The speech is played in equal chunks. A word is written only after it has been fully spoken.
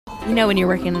You know when you're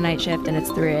working a night shift and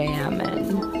it's 3 a.m.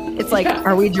 and it's like,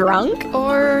 are we drunk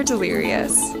or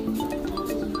delirious?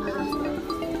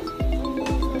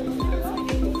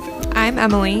 I'm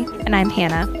Emily. And I'm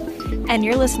Hannah. And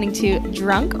you're listening to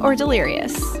Drunk or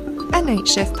Delirious, a night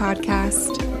shift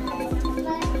podcast.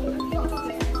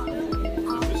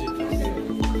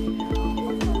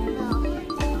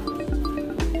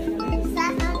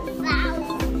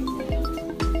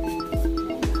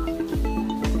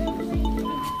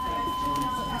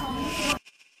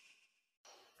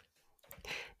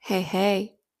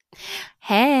 Hey.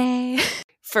 Hey.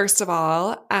 First of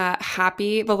all,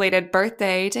 happy belated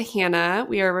birthday to Hannah.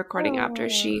 We are recording after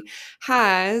she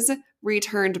has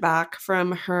returned back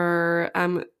from her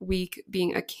week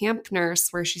being a camp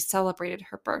nurse where she celebrated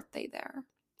her birthday there.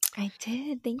 I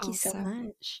did. Thank you so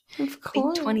much. Of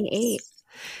course. 28.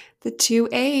 The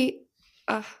 2-8.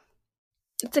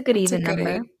 It's a good even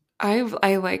number.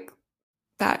 I like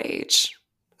that age.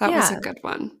 That was a good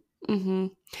one. Mm-hmm.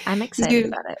 I'm excited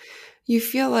about it. You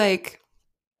feel like,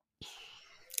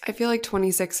 I feel like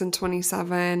 26 and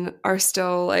 27 are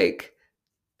still like,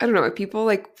 I don't know, people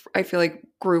like, I feel like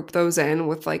group those in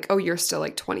with like, oh, you're still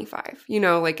like 25, you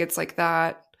know, like it's like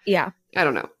that. Yeah. I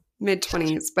don't know,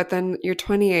 mid-20s. But then you're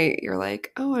 28, you're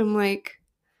like, oh, I'm like,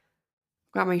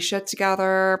 got my shit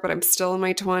together, but I'm still in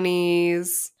my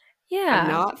 20s. Yeah.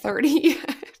 I'm not 30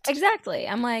 yet. Exactly.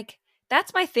 I'm like,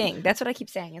 that's my thing. That's what I keep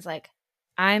saying is like,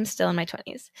 I'm still in my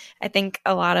 20s. I think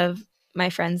a lot of my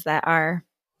friends that are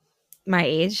my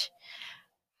age,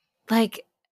 like,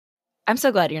 I'm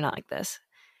so glad you're not like this.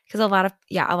 Because a lot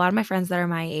of my friends that are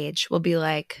my age will be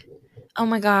like, oh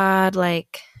my God,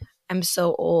 like, I'm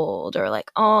so old. Or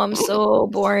like, oh, I'm so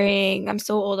boring. I'm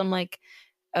so old. I'm like,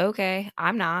 okay,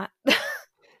 I'm not.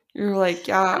 You're like,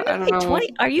 yeah, I don't know.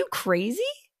 20. Are you crazy?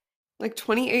 Like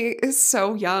 28 is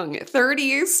so young.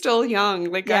 30 is still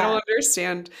young. Like, yeah. I don't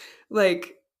understand.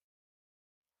 Like,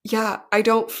 yeah, I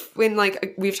don't, when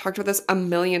like, we've talked about this a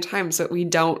million times, that we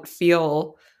don't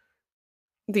feel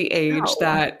the age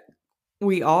that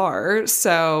we are.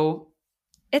 So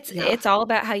it's all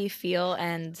about how you feel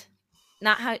and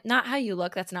not how you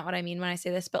look. That's not what I mean when I say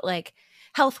this, but like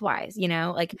health-wise, you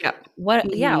know, like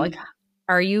like,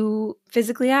 are you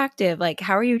physically active? Like,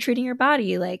 how are you treating your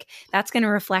body? Like, that's going to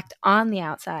reflect on the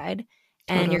outside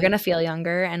and you're going to feel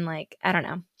younger. And like, I don't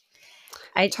know.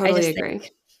 I just agree.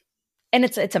 Think, and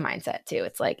it's a mindset too.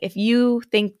 It's like, if you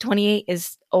think 28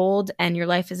 is old and your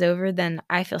life is over, then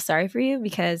I feel sorry for you,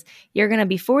 because you're going to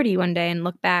be 40 one day and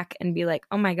look back and be like,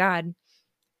 oh my God,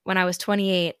 when I was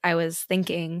 28, I was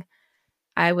thinking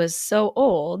I was so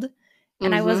old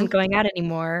and I wasn't going out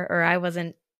anymore, or I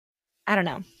don't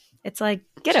know. It's like,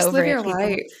 get just over live it. Your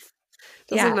life.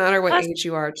 Doesn't matter what age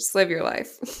you are. Just live your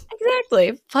life.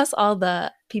 Exactly. Plus all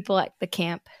the people at the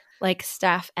camp, like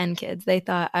staff and kids, they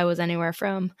thought I was anywhere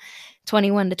from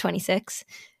 21 to 26.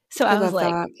 So I was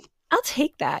like, I'll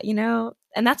take that, you know?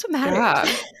 And that's what matters.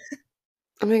 Yeah.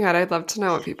 Oh my God, I'd love to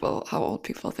know how old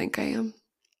people think I am.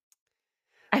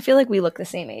 I feel like we look the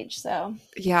same age, so.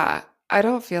 Yeah. I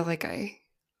don't feel like I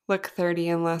look 30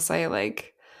 unless I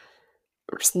like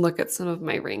just look at some of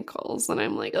my wrinkles and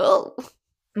I'm like, oh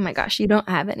my gosh, you don't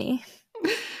have any.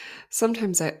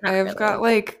 Sometimes I've got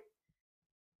like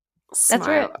that's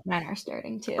where mine are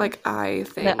starting too. Like eye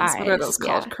things. What are those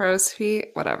called? Crow's feet?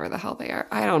 Whatever the hell they are.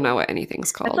 I don't know what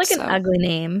anything's called. That's like an ugly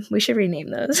name. We should rename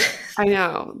those. I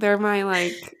know. They're my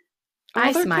like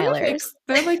eye smilers. Kind of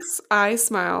they're like eye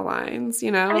smile lines,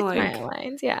 you know? Smile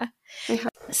lines, yeah.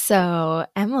 So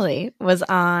Emily was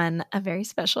on a very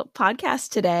special podcast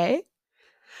today.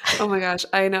 Oh my gosh,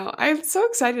 I know. I'm so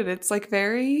excited. It's like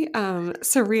very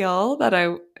surreal that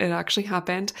it actually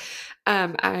happened.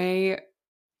 I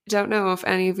don't know if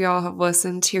any of y'all have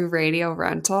listened to Radio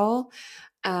Rental.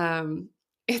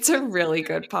 It's a really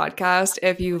good podcast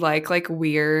if you like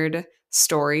weird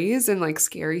stories and like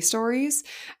scary stories.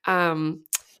 Rainn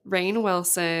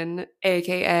Wilson,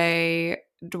 aka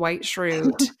Dwight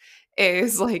Schrute,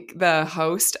 is like the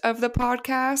host of the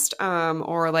podcast,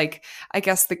 or like I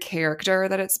guess the character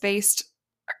that it's based.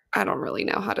 I don't really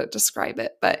know how to describe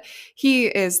it, but he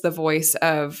is the voice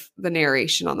of the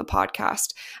narration on the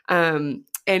podcast.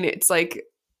 And it's like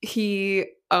he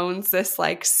owns this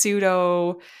like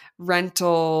pseudo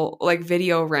rental, like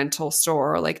video rental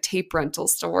store, like tape rental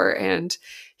store, and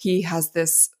he has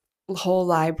this whole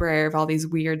library of all these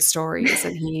weird stories,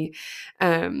 and he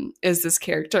is this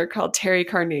character called Terry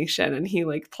Carnation, and he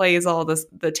like plays all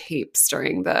the tapes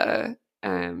during the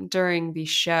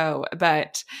show.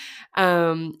 But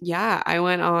yeah, I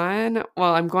went on,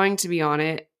 well, I'm going to be on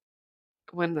it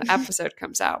when the episode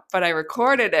comes out, but I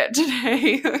recorded it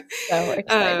today. So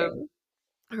exciting.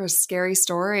 or a scary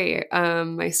story,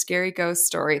 my scary ghost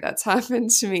story that's happened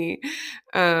to me.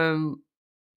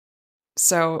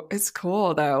 So it's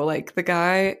cool though. Like the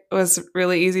guy was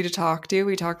really easy to talk to.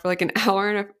 We talked for like an hour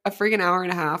and a freaking hour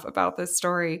and a half about this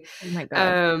story. Oh my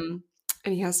God.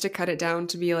 And he has to cut it down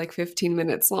to be like 15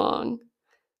 minutes long.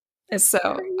 It's so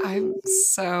crazy. I'm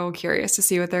so curious to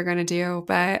see what they're going to do.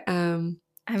 But I'm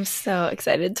so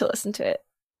excited to listen to it.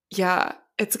 Yeah,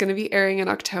 it's going to be airing in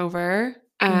October.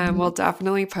 We'll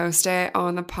definitely post it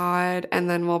on the pod. And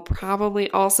then we'll probably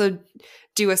also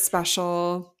do a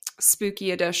special spooky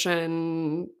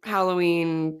edition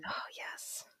Halloween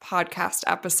podcast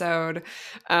episode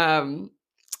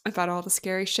about all the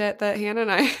scary shit that Hannah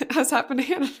and I has happened to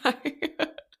Hannah and I.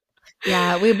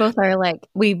 Yeah, we both are like,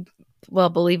 we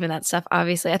believe in that stuff,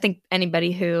 obviously. I think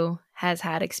anybody who has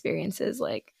had experiences,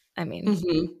 like, I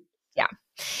mean, yeah.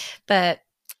 But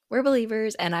we're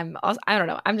believers, and I'm also, I don't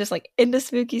know, I'm just like into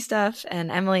spooky stuff,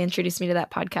 and Emily introduced me to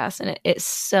that podcast, and it's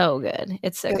so good.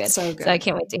 It's so good. So I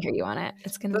can't wait to hear you on it.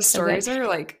 It's gonna be so good. The stories are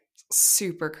like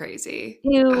super crazy.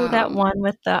 That one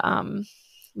with the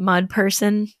mud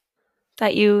person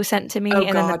that you sent to me,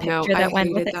 and then the picture that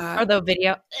went with it, or the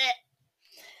video.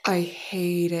 I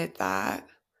hated that.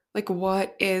 Like,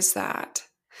 what is that?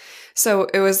 So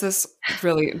it was this,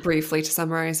 really briefly to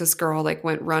summarize, this girl like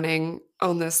went running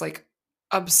on this like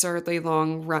absurdly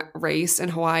long race in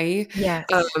Hawaii. Yes.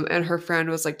 And her friend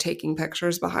was like taking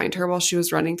pictures behind her while she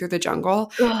was running through the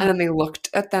jungle. And then they looked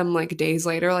at them like days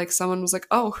later, like someone was like,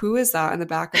 "Oh, who is that in the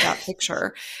back of that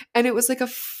picture?" And it was like a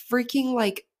freaking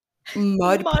like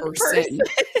mud person.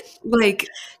 Like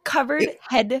covered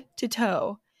head to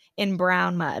toe in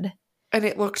brown mud. And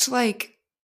it looked like,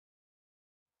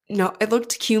 no, it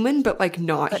looked human, but like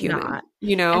not human.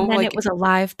 You know? And then like, it was a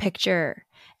live picture.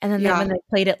 And then when they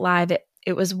played it live,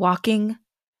 it was walking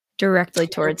directly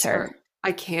towards her.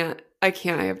 I can't. I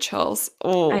have chills.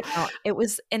 Oh, I know. It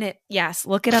was in it. Yes.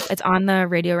 Look it up. It's on the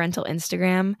Radio Rental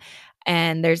Instagram.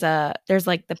 And there's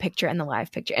like the picture and the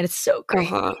live picture. And it's so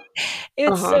creepy.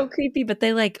 It's so creepy. But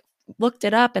they like looked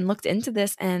it up and looked into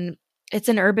this. And it's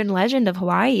an urban legend of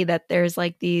Hawaii that there's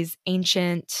like these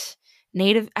ancient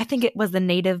native, I think it was the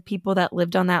native people that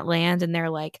lived on that land. And they're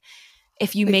like,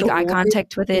 if you make eye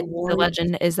contact with it, the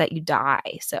legend is that you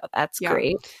die. So that's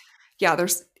great. Yeah,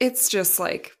 it's just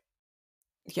like,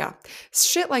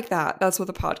 shit like that. That's what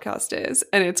the podcast is.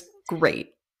 And it's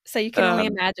great. So you can only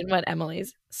imagine what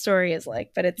Emily's story is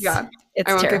like, but it's I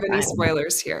won't give any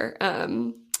spoilers here.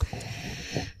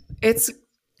 It's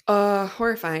a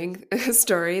horrifying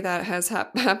story that has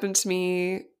happened to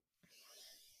me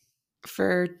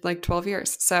for like 12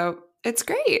 years. So it's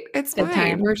great. It's good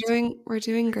fine. We're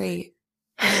doing great.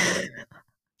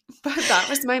 But that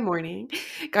was my morning.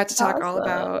 Got to talk all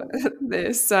about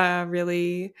this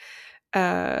really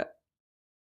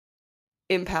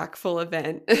impactful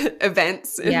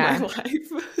events in my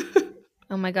life.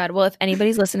 Oh my God. Well, if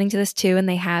anybody's listening to this too and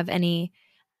they have any,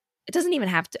 it doesn't even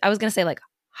have to, I was going to say like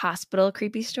hospital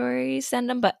creepy stories, send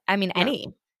them, but I mean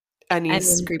any creepy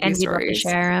stories. We'd love to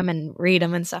share them and read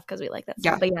them and stuff because we like that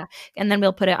stuff. But and then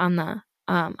we'll put it on the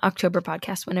October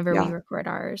podcast whenever we record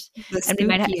ours. And we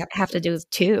might have to do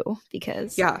 2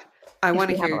 because I want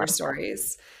to hear your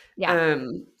stories.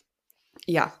 It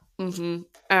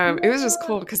was just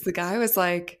cool because the guy was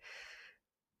like,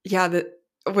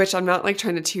 which I'm not like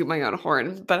trying to toot my own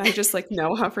horn, but I just like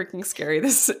know how freaking scary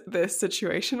this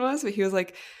situation was. But he was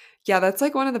like, yeah, that's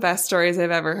like one of the best stories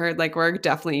I've ever heard. Like, we're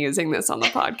definitely using this on the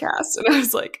podcast. And I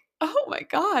was like, oh my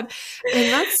God.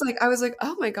 And that's like, I was like,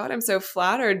 oh my God, I'm so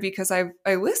flattered because I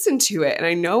listened to it and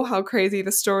I know how crazy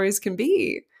the stories can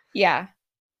be. Yeah.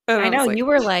 I know. Like, you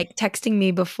were like texting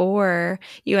me before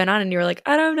you went on and you were like,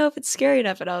 I don't know if it's scary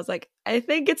enough. And I was like, I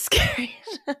think it's scary.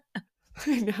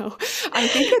 I know. I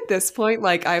think at this point,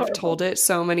 like I've told it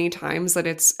so many times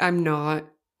that I'm not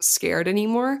scared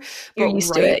anymore. You're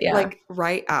used to it, like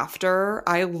right after,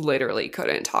 I literally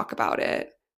couldn't talk about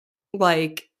it.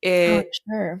 Like it. Oh,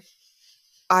 sure.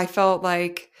 I felt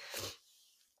like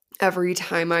every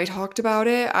time I talked about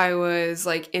it, I was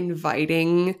like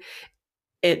inviting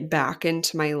it back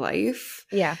into my life.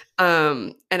 Yeah.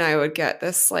 And I would get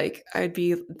this like, I'd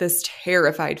be this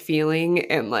terrified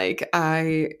feeling, and like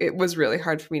it was really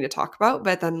hard for me to talk about.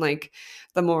 But then like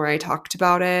the more I talked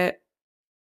about it,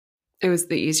 it was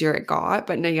the easier it got.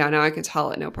 But now I can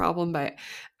tell it no problem. But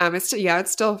it's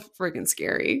still freaking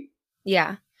scary.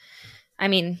 Yeah. I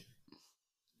mean,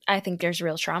 I think there's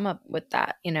real trauma with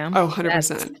that, you know? Oh,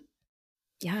 100%.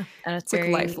 Yeah. And it's like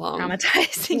very lifelong,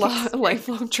 traumatizing.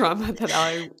 lifelong trauma that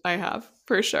I have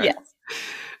for sure. Yes.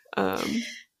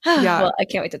 Well, I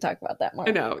can't wait to talk about that more.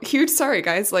 I know. Huge sorry,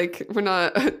 guys. Like, we're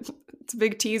not It's a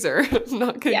big teaser. I'm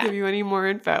not going to give you any more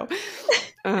info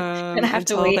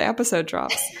until the episode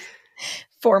drops.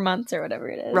 4 months or whatever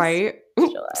it is. Right.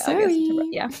 July, August,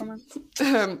 yeah, 4 months.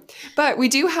 But we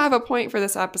do have a point for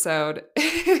this episode.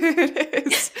 It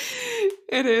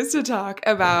is to talk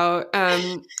about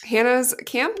Hannah's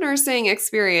camp nursing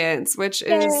experience, which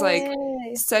is like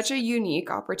such a unique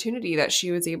opportunity that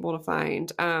she was able to find.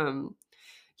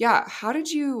 Yeah. How did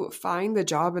you find the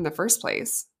job in the first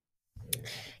place?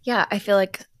 Yeah, I feel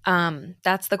like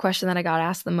that's the question that I got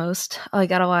asked the most. I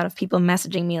got a lot of people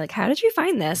messaging me like, how did you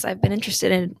find this? I've been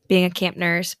interested in being a camp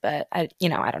nurse, but I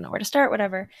don't know where to start,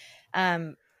 whatever.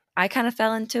 I kind of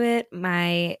fell into it.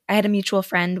 I had a mutual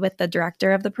friend with the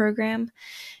director of the program,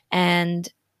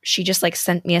 and she just like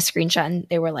sent me a screenshot, and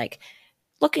they were like,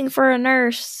 looking for a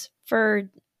nurse for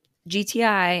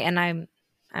GTI. And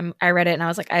I read it and I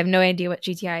was like, I have no idea what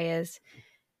GTI is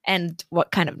and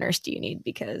what kind of nurse do you need?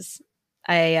 Because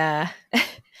I'm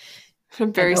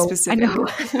very specific.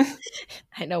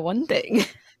 I know one thing.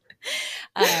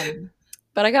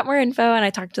 But I got more info and I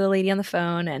talked to the lady on the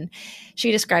phone and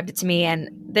she described it to me. And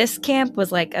this camp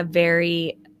was like a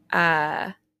very,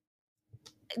 they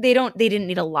didn't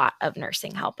need a lot of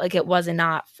nursing help. Like it was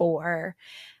not for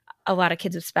a lot of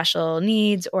kids with special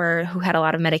needs or who had a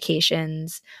lot of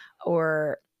medications,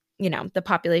 or, the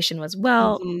population was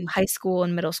high school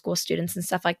and middle school students and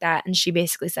stuff like that. And she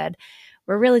basically said,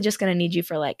 we're really just going to need you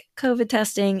for like COVID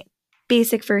testing,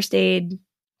 basic first aid,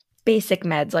 basic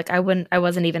meds. Like I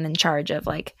wasn't even in charge of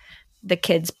like the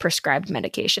kids' prescribed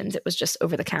medications. It was just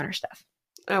over the counter stuff.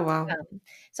 Oh, wow.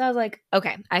 So I was like,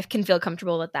 okay, I can feel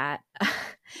comfortable with that.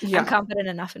 Yeah. I'm confident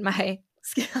enough in my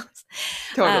skills.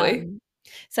 Totally.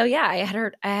 So yeah, I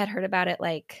had heard about it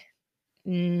like,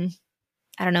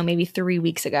 I don't know, maybe 3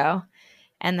 weeks ago.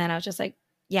 And then I was just like,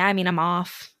 yeah, I mean, I'm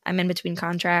off. I'm in between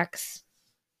contracts.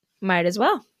 Might as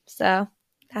well. So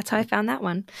that's how I found that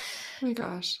one. Oh my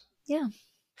gosh. Yeah.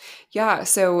 Yeah.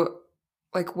 So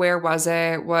like, where was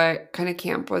it? What kind of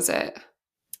camp was it?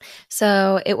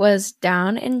 So it was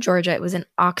down in Georgia. It was in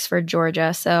Oxford,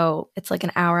 Georgia. So it's like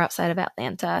an hour outside of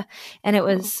Atlanta. And it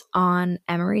was on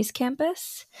Emory's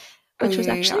campus, which was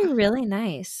actually really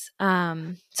nice. So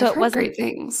I've heard great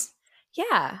things.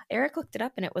 Yeah. Eric looked it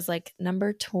up and it was like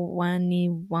number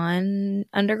 21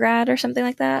 undergrad or something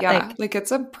like that. Yeah. Like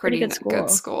it's a pretty good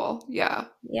school. Yeah.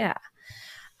 Yeah.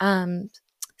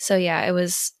 So yeah, it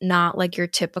was not like your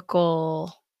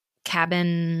typical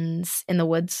cabins in the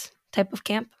woods type of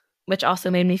camp, which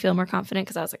also made me feel more confident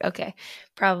because I was like, okay,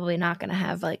 probably not going to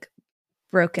have like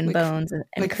broken bones and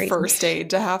like crazy first aid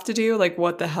to have to do. Like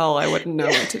what the hell? I wouldn't know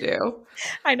what to do.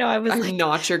 I know. I'm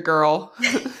not your girl.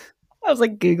 I was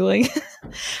like Googling. I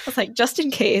was like, just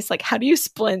in case, like, how do you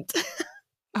splint?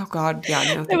 Oh God.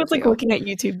 Yeah. No, I was like looking at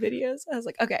YouTube videos. I was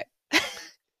like, okay,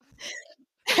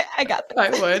 I got this.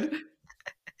 I would.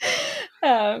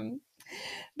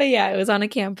 But yeah, it was on a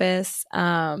campus.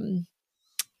 In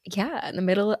the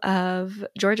middle of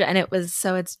Georgia. And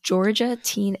it's Georgia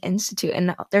Teen Institute.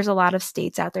 And there's a lot of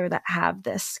states out there that have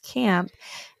this camp.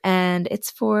 And it's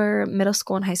for middle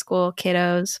school and high school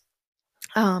kiddos.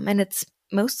 And it's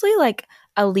mostly like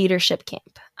a leadership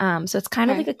camp. So it's kind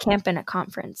of like a camp and a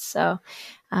conference. So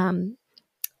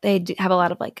they have a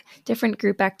lot of like different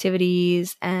group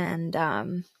activities and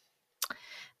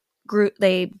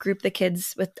they group the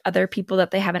kids with other people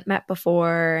that they haven't met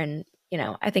before. And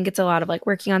I think it's a lot of like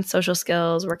working on social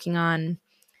skills, working on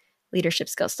leadership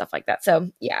skills, stuff like that. So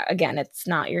yeah, again, it's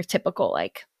not your typical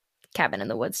like cabin in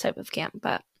the woods type of camp,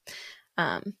 but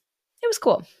it was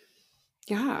cool.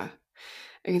 Yeah.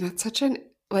 I mean, that's such a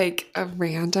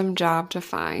random job to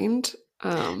find.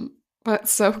 But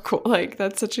so cool. Like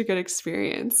that's such a good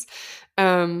experience.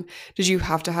 Did you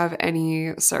have to have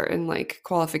any certain like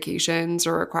qualifications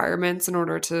or requirements in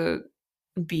order to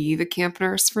be the camp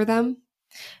nurse for them?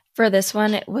 For this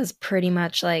one, it was pretty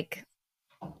much like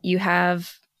you're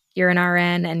an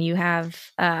RN and you have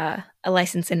a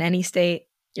license in any state,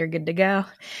 you're good to go.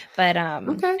 But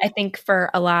I think for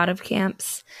a lot of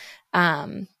camps,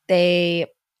 they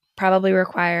probably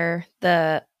require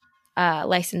the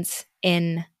license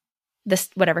in this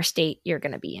whatever state you're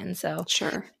going to be in. So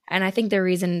sure. And I think the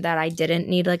reason that I didn't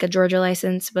need like a Georgia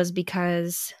license was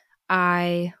because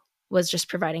I was just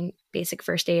providing basic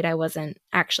first aid. I wasn't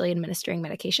actually administering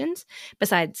medications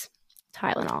besides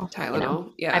Tylenol,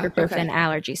 ibuprofen,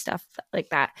 allergy stuff like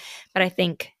that. But I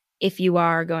think if you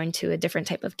are going to a different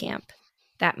type of camp,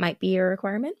 that might be a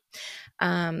requirement.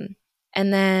 And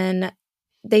then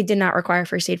they did not require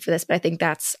first aid for this, but I think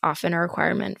that's often a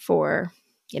requirement for,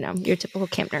 your typical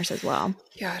camp nurse as well.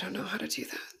 Yeah, I don't know how to do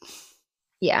that.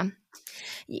 Yeah.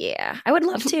 Yeah, I would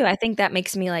love to. I think that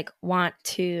makes me like want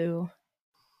to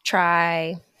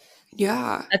try a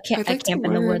I'd like to camp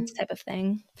in the learn. woods type of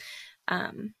thing.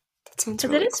 That sounds Because it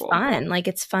really is cool. fun. Like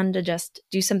it's fun to just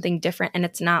do something different, and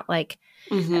it's not like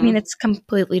Mm-hmm. I mean, it's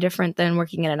completely different than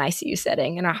working in an ICU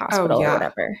setting in a hospital or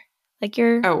whatever. Like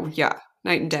you're night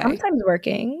and day. sometimes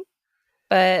working,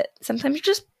 but sometimes you're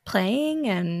just playing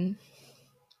and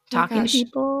talking to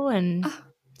people and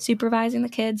supervising the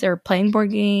kids or playing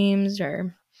board games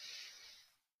or.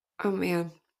 Oh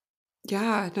man.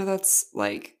 Yeah, no, that's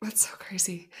so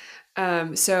crazy.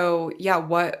 So yeah,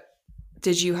 what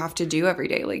did you have to do every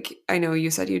day? Like, I know you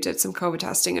said you did some COVID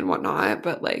testing and whatnot,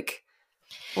 but like,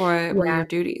 what were your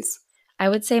duties? I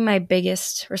would say my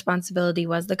biggest responsibility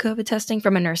was the COVID testing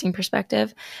from a nursing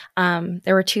perspective.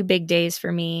 There were 2 big days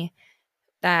for me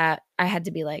that I had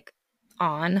to be like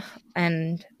on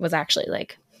and was actually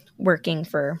like working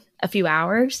for a few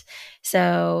hours.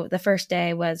 So the first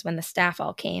day was when the staff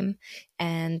all came,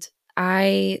 and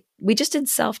we just did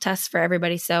self-tests for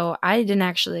everybody. So I didn't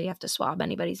actually have to swab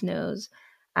anybody's nose.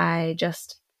 I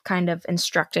just kind of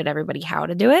instructed everybody how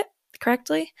to do it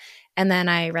correctly. And then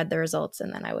I read the results,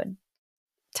 and then I would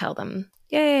tell them,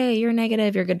 yay, you're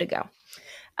negative, you're good to go.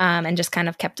 And just kind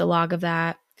of kept a log of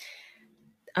that.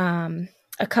 I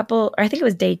think it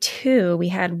was day 2, we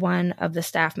had one of the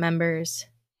staff members,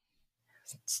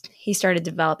 he started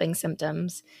developing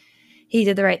symptoms. He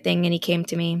did the right thing and he came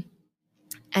to me,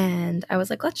 and I was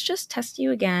like, let's just test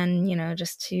you again,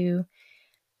 just to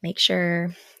make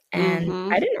sure.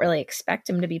 And I didn't really expect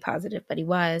him to be positive, but he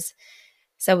was.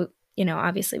 So,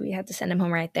 obviously we had to send him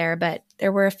home right there, but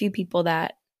there were a few people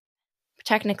that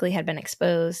technically had been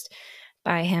exposed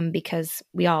by him because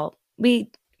we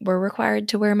were required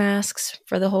to wear masks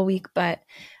for the whole week, but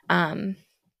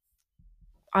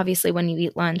obviously when you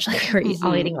eat lunch, like we were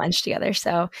all eating lunch together,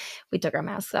 so we took our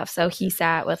masks off. So he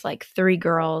sat with like 3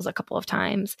 girls a couple of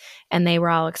times, and they were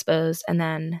all exposed, and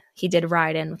then he did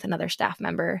ride in with another staff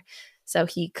member, so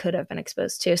he could have been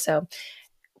exposed too. So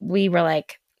we were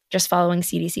like just following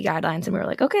CDC guidelines, and we were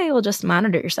like, okay, well, just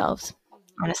monitor yourselves.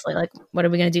 Honestly, like, what are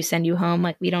we going to do? Send you home?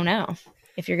 Like, we don't know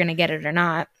if you're going to get it or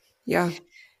not. Yeah.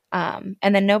 And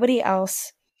then nobody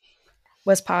else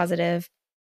was positive.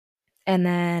 And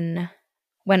then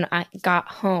when I got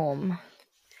home,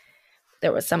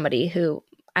 there was somebody who,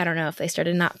 I don't know if they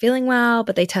started not feeling well,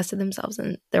 but they tested themselves,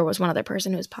 and there was one other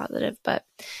person who was positive. But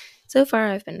so far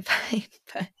I've been fine.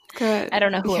 But good. I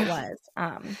don't know who it was.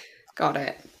 Got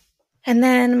it. And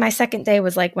then my second day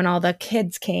was like when all the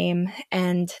kids came,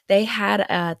 and they had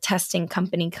a testing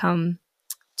company come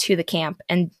to the camp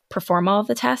and perform all of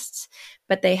the tests,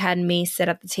 but they had me sit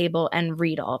at the table and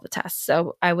read all of the tests.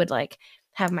 So I would like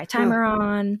have my timer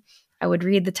on, I would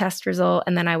read the test result,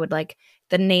 and then I would like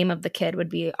the name of the kid would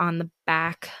be on the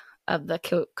back of the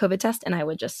COVID test, and I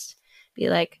would just be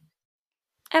like,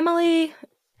 Emily.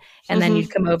 And then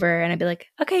you'd come over and I'd be like,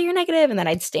 okay, you're negative. And then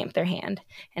I'd stamp their hand.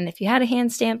 And if you had a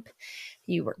hand stamp,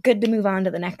 you were good to move on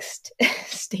to the next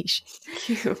station.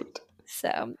 Cute.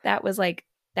 So that was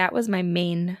my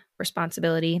main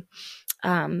responsibility.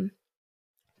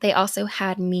 They also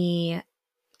had me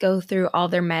go through all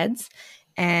their meds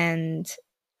and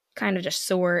kind of just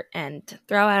sort and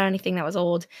throw out anything that was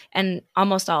old. And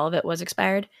almost all of it was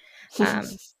expired. So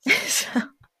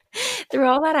threw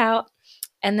all that out.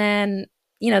 And then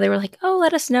they were like, oh,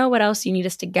 let us know what else you need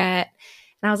us to get.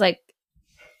 And I was like,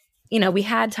 we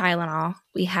had Tylenol,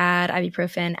 we had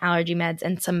ibuprofen, allergy meds,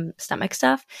 and some stomach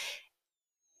stuff.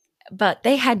 But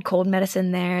they had cold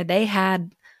medicine there. They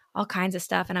had all kinds of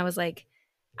stuff. And I was like,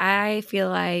 I feel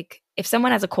like if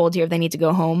someone has a cold here, they need to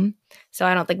go home. So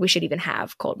I don't think we should even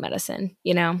have cold medicine,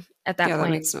 at that point. That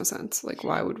makes no sense. Like,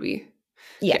 why would we?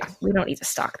 Yeah, we don't need to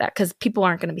stock that because people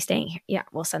aren't going to be staying here. Yeah,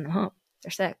 we'll send them home.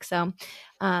 They're sick. So,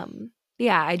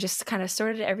 yeah, I just kind of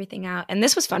sorted everything out. And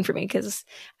this was fun for me because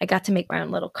I got to make my own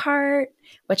little cart,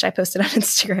 which I posted on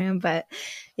Instagram. But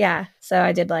yeah, so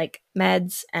I did like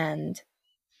meds and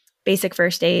basic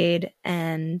first aid,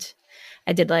 and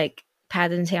I did like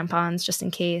pads and tampons just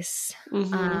in case.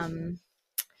 That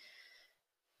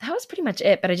was pretty much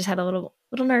it. But I just had a little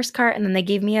nurse cart, and then they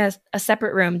gave me a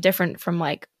separate room different from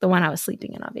like the one I was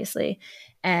sleeping in, obviously.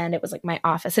 And it was like my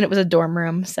office, and it was a dorm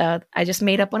room. So I just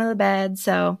made up one of the beds.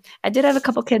 So I did have a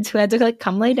couple kids who had to like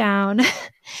come lay down.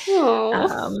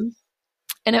 And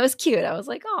it was cute. I was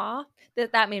like, aw,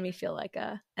 that made me feel like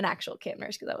an actual camp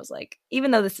nurse, because I was like,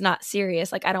 even though this is not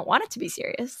serious, like I don't want it to be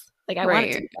serious. Like I want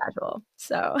it to be casual.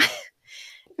 So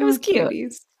it was cute.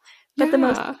 Cuties. But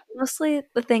mostly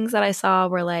the things that I saw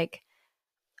were like,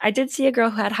 I did see a girl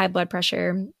who had high blood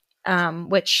pressure,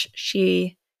 which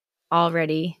she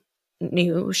already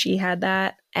knew she had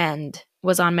that. and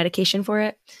was on medication for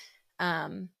it.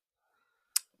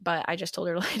 But I just told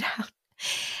her to lay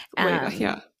down.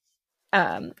 Yeah.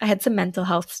 I had some mental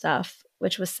health stuff,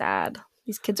 which was sad.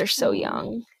 These kids are so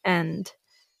young, and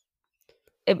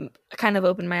it kind of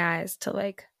opened my eyes to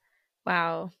like,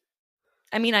 wow.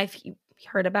 I mean, I've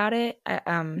heard about it.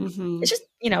 It's just,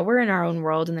 we're in our own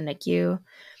world in the NICU,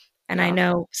 and I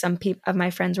know some of my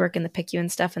friends work in the PICU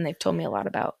and stuff, and they've told me a lot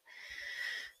about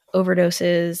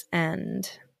overdoses and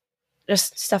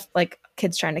just stuff like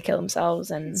kids trying to kill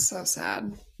themselves. And it's so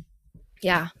sad.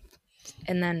 Yeah.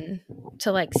 And then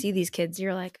to like see these kids,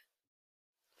 you're like,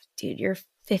 dude, you're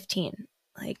 15.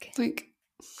 Like,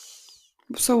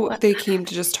 so what? They came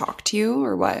to just talk to you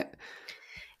or what?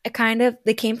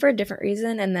 They came for a different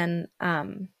reason. And then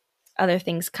other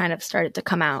things kind of started to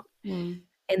come out in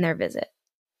their visit.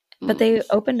 But they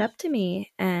opened up to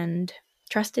me and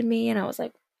trusted me. And I was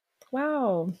like,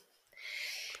 wow.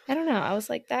 I don't know. I was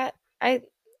like that.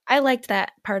 I liked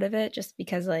that part of it just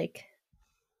because like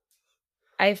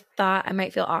I thought I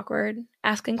might feel awkward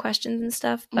asking questions and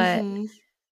stuff, but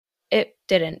it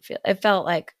didn't feel, it felt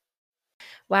like,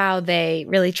 wow, they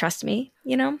really trust me,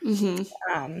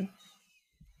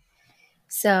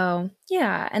 So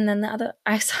yeah. And then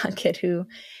I saw a kid who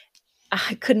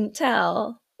I couldn't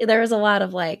tell. There was a lot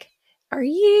of like, are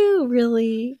you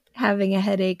really having a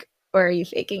headache or are you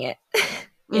faking it?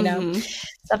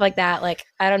 Stuff like that. Like,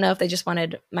 I don't know if they just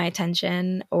wanted my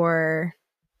attention or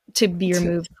to be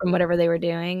removed from whatever they were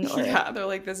doing. Or, yeah, they're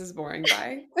like, this is boring.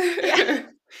 Bye. Yeah.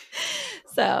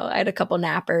 So I had a couple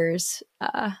nappers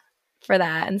for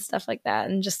that and stuff like that,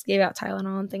 and just gave out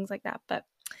Tylenol and things like that. But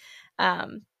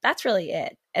that's really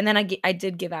it. And then I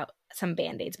did give out some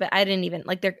Band-Aids, but I didn't even,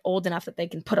 like, they're old enough that they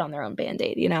can put on their own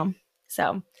Band-Aid,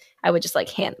 So I would just like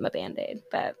hand them a Band-Aid.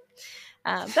 But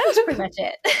that was pretty much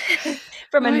it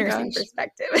from a nursing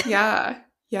perspective. Yeah.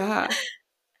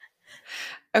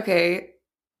 Okay.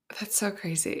 That's so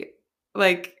crazy.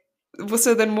 Like,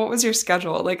 so then what was your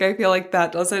schedule? Like, I feel like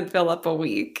that doesn't fill up a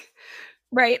week.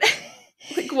 Right.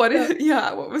 Like, what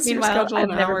was your schedule I've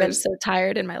and never hours? been so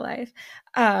tired in my life.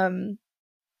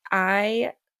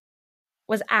 I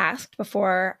was asked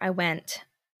before I went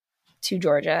to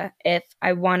Georgia if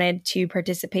I wanted to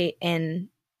participate in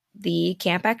the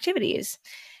camp activities.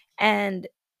 And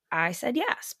I said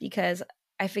yes, because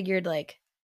I figured like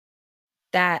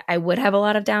that I would have a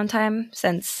lot of downtime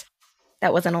since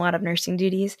that wasn't a lot of nursing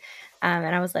duties.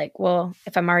 And I was like, well,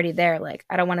 if I'm already there, like,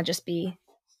 I don't want to just be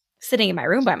sitting in my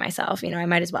room by myself, I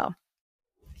might as well.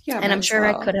 Yeah. And I'm sure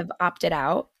I could have opted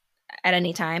out at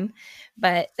any time,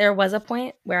 but there was a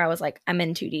point where I was like, I'm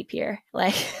in too deep here.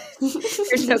 Like,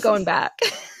 there's no going back.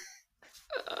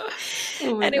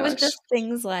 And it was just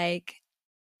things like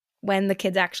when the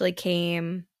kids actually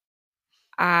came,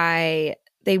 they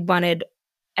wanted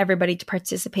everybody to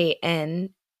participate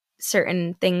in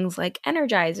certain things like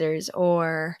energizers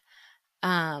or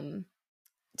I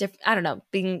don't know,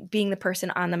 being the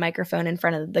person on the microphone in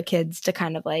front of the kids to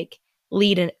kind of like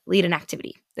lead an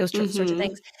activity, those sorts of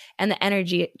things. And the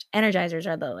energizers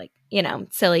are the like,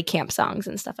 silly camp songs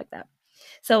and stuff like that.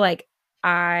 So like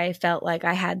I felt like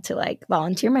I had to like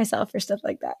volunteer myself for stuff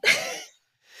like that.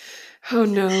 Oh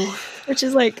no. Which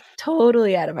is like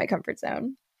totally out of my comfort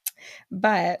zone.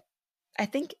 But I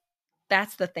think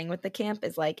that's the thing with the camp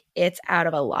is like it's out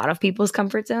of a lot of people's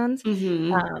comfort zones.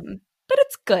 But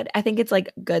it's good. I think it's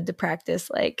like good to practice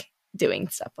like doing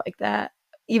stuff like that,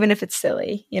 even if it's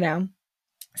silly,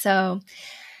 So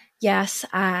yes,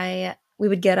 we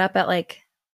would get up at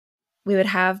we would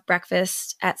have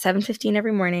breakfast at 7:15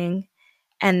 every morning.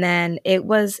 And then it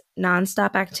was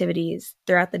nonstop activities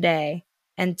throughout the day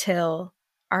until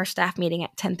our staff meeting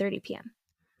at 10:30 p.m.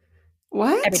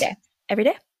 What? Every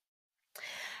day.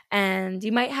 And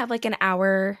you might have like an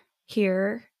hour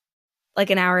here, like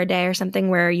an hour a day or something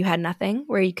where you had nothing,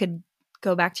 where you could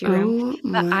go back to your room.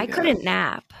 But I couldn't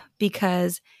nap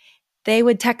because they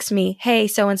would text me, hey,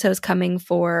 so-and-so is coming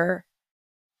for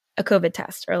a COVID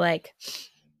test, or like,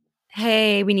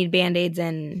 hey, we need Band-Aids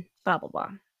and blah, blah,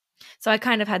 blah. So I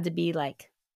kind of had to be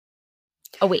like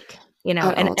awake,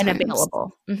 and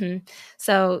available.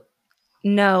 So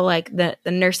no, like the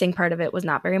nursing part of it was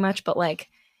not very much, but like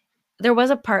there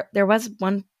was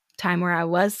one time where I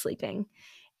was sleeping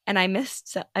and I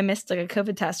missed like a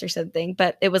COVID test or something,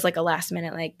 but it was like a last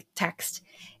minute like text.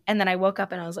 And then I woke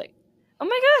up and I was like, oh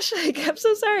my gosh, like, I'm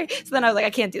so sorry. So then I was like,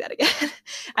 I can't do that again.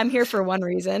 I'm here for one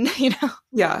reason,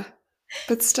 Yeah.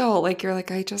 But still, like, you're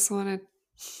like, I just want to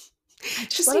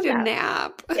just need a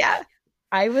nap. Yeah.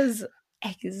 I was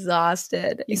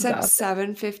exhausted. You said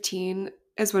 7:15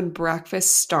 is when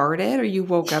breakfast started, or you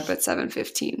woke up at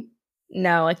 7:15?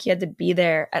 No, like you had to be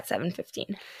there at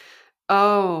 7:15.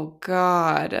 Oh,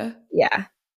 God. Yeah.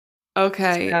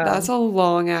 Okay. That's So, a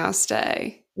long ass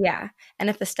day. yeah. And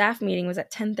if the staff meeting was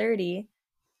at 10:30,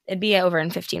 it'd be over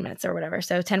in 15 minutes or whatever.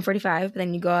 So 10:45, but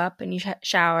then you go up and you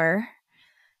shower.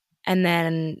 And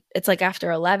then it's like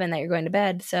after 11 that you're going to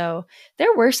bed. So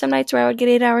there were some nights where I would get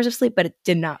 8 hours of sleep, but it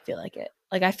did not feel like it.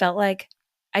 Like I felt like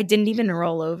I didn't even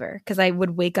roll over because I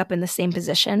would wake up in the same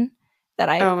position that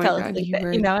I Oh my fell God. asleep in,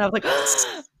 and I was like,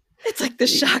 it's like the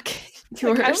shock. You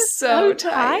Like, were I was so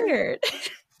tired.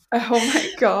 Oh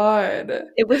my God.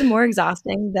 It was more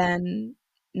exhausting than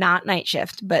not night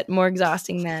shift, but more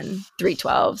exhausting than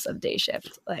 3/12s of day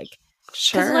shift. Like, because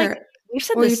Sure. like we've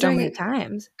said Well, this you're so doing many it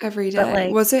times, every but day.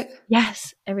 like, Was it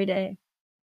yes, every day.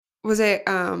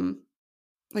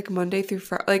 like Monday through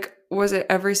Friday? Like, was it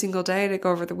every single day to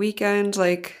go over the weekend?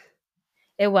 Like,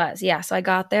 It was, yeah. So I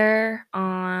got there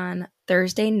on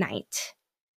Thursday night,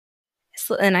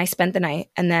 and I spent the night,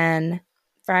 and then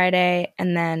Friday,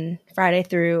 and then Friday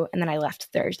through, and then I left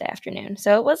Thursday afternoon.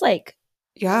 So it was like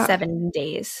yeah. 7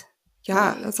 days.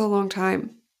 Yeah, that's a long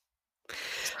time.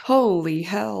 Holy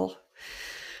hell.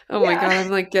 Oh my God, I'm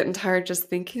like getting tired just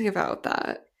thinking about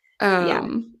that. Yeah.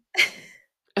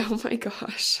 Oh my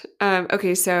gosh.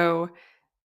 Okay, so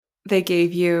they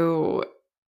gave you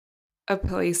a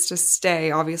place to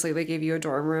stay. Obviously, they gave you a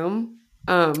dorm room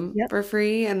Yep. for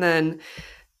free, and then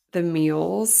the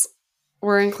meals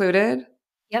were included.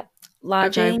 Yep.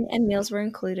 Lodging and meals were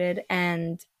included,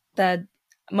 and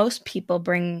most people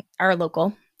are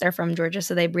local. They're from Georgia,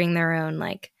 so they bring their own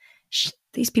like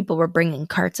these people were bringing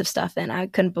carts of stuff in. I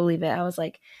couldn't believe it. I was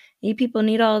like, you people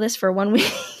need all this for 1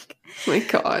 week. Oh my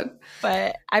God.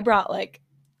 But I brought like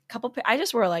a couple I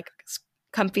just wore like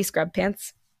comfy scrub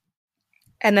pants.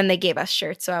 And then they gave us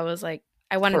shirts, so I was like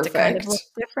I wanted to kind of look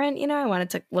different, you know? I wanted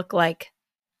to look like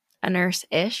a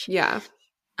nurse-ish. Yeah.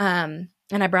 And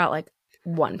I brought like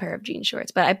one pair of jean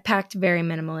shorts, but I packed very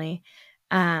minimally.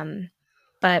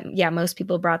 But yeah, most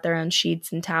people brought their own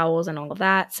sheets and towels and all of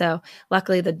that. So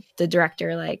luckily the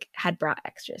director like had brought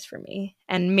extras for me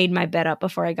and made my bed up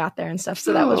before I got there and stuff.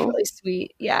 So that was really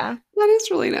sweet. Yeah. That is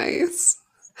really nice.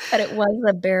 But it was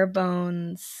a bare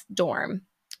bones dorm.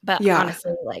 But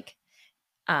honestly, like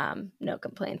no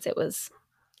complaints. It was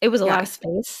a lot of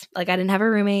space. Like I didn't have a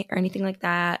roommate or anything like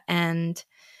that. And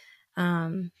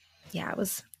yeah, it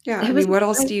was. Yeah, I mean, what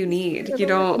else do you need? You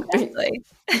don't exactly.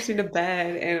 you need a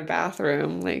bed and a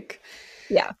bathroom. Like,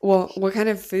 yeah. Well, what kind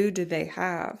of food did they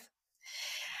have?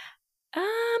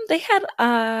 They had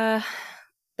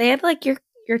like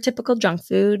your typical junk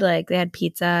food. Like they had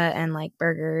pizza and like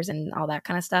burgers and all that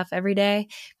kind of stuff every day.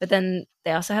 But then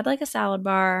they also had like a salad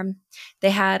bar.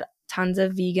 They had tons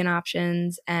of vegan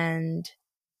options and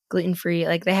gluten-free.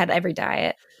 Like they had every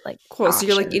diet. Like cool. option. So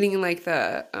you're like eating in like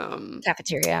the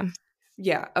cafeteria.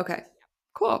 Yeah. Okay.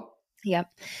 Cool. Yep.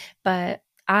 But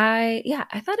I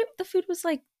thought the food was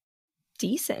like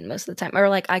decent most of the time, or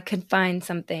like I could find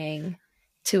something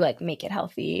to like make it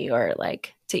healthy or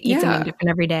like to eat something different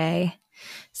every day.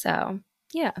 So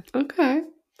yeah. Okay.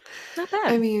 Not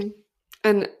bad. I mean,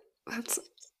 and that's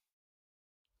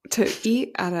to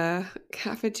eat at a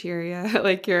cafeteria,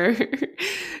 like your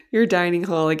dining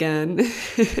hall again.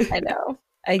 I know.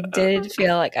 I did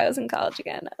feel like I was in college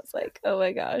again. I was like, oh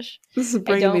my gosh. This is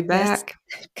bringing me back.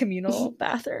 Communal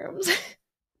bathrooms. Yeah.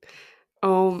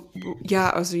 Oh,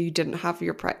 so you didn't have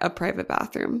a private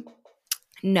bathroom?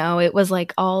 No, it was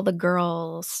like all the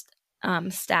girls'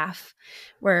 staff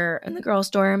were in the girls'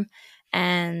 dorm.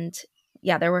 And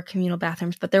yeah, there were communal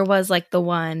bathrooms, but there was like the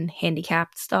one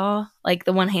handicapped stall, like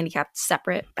the one handicapped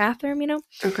separate bathroom, you know?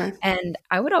 Okay. And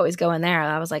I would always go in there.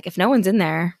 I was like, if no one's in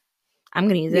there, I'm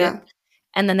going to use it.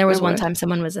 And then there was one time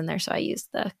someone was in there, so I used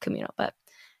the communal. But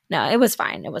no, it was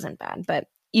fine. It wasn't bad. But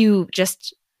you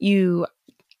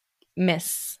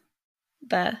miss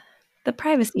the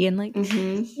privacy and like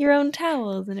your own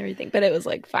towels and everything. But it was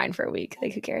like fine for a week.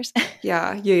 Like who cares?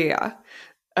 Yeah.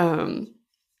 And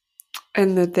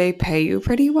did they pay you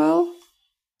pretty well?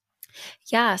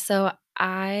 Yeah. So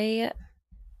I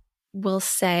will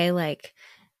say like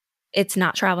it's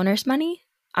not travel nurse money,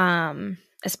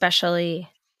 especially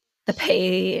the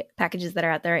pay packages that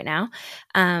are out there right now.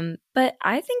 But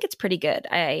I think it's pretty good.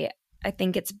 I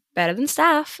think it's better than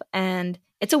staff, and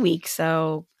it's a week,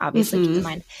 so obviously keep in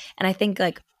mind. And I think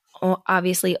like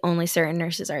obviously only certain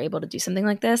nurses are able to do something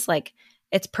like this. Like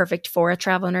it's perfect for a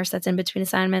travel nurse that's in between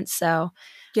assignments. So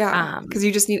yeah, because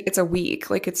you just it's a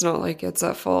week. Like it's not like it's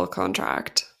a full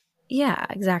contract. Yeah,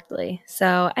 exactly.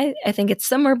 So I think it's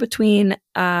somewhere between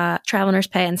travel nurse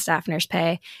pay and staff nurse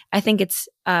pay. I think it's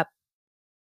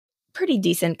pretty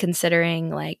decent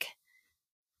considering like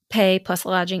pay plus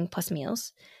lodging plus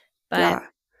meals. But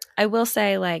I will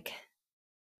say, like,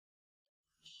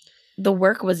 the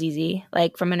work was easy,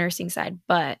 like from a nursing side,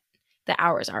 but the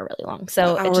hours are really long.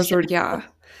 So the it just hours depends were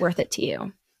what's worth it to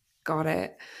you. Got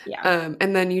it. Yeah.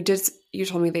 And then you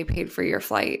told me they paid for your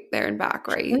flight there and back,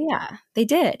 right? Oh, yeah, they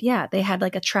did. Yeah. They had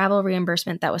like a travel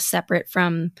reimbursement that was separate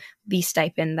from the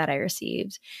stipend that I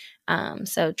received.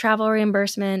 So travel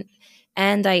reimbursement,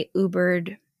 and I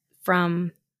Ubered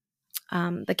from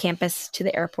the campus to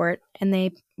the airport, and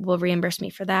they will reimburse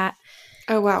me for that.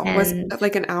 Oh, wow. And, was it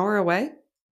like an hour away?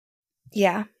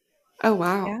 Yeah. Oh,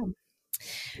 wow.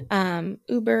 Yeah.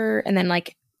 Uber, and then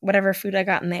like whatever food I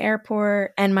got in the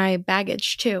airport, and my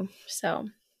baggage too. So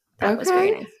that was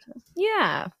very nice.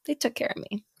 Yeah, they took care of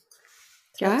me.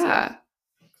 So yeah.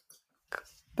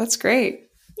 That's great.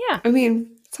 Yeah. I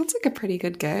mean, sounds like a pretty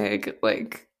good gig.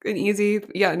 Like an easy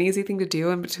thing to do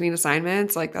in between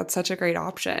assignments. Like that's such a great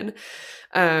option.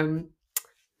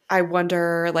 I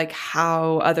wonder like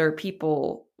how other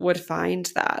people would find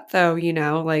that though,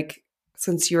 like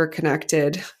since you were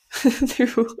connected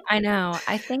through I know.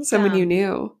 I think someone you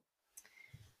knew.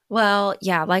 Well,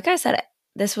 yeah, like I said,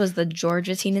 this was the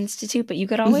Georgia Teen Institute, but you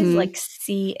could always like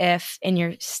see if in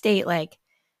your state, like,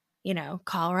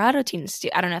 Colorado Teen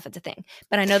Institute. I don't know if it's a thing,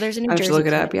 but I know there's a New Jersey look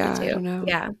it Teen up. Yeah, Institute. I don't know.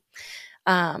 Yeah.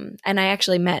 And I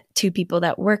actually met two people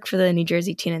that work for the New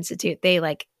Jersey Teen Institute. They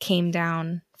like came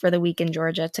down for the week in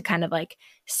Georgia to kind of like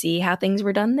see how things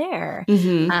were done there.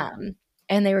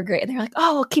 And they were great. And they were like,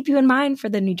 "Oh, we'll keep you in mind for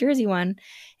the New Jersey one."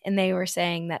 And they were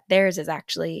saying that theirs is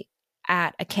actually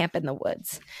at a camp in the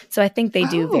woods. So I think they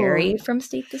do vary from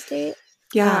state to state.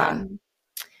 Yeah.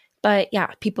 But yeah,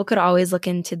 people could always look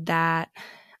into that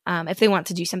if they want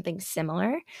to do something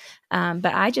similar. But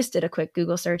I just did a quick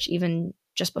Google search even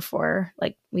just before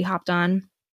like we hopped on,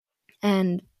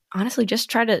 and honestly just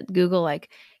try to Google like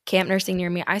camp nursing near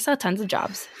me. I saw tons of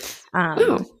jobs.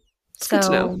 It's good to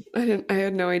know. I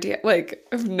had no idea. Like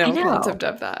I have no concept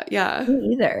of that. Yeah.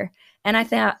 Me either. And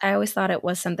I always thought it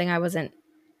was something I wasn't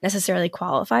necessarily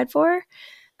qualified for.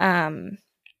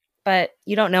 But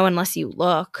you don't know unless you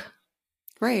look.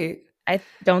 Right. I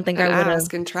don't think I would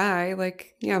ask and try.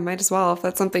 Like, yeah, might as well. If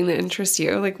that's something that interests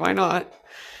you, like, why not?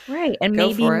 Right. And go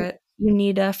maybe for it. You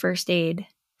need a first aid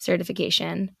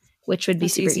certification, which would be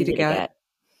super easy to get.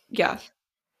 Yeah.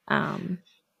 But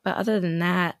other than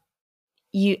that,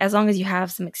 as long as you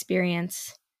have some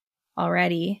experience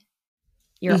already,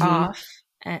 you're off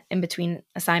in between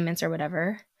assignments or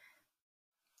whatever.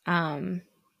 And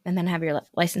then have your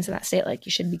license in that state, like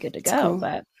you should be good to go. Cool.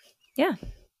 But yeah,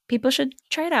 people should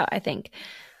try it out, I think,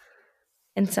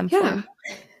 in some form.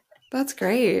 That's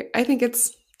great. I think it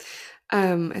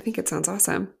sounds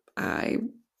awesome. I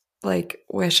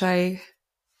wish I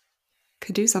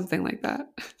could do something like that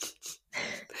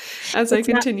as I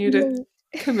continue to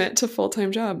commit to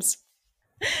full-time jobs.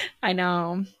 I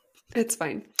know. It's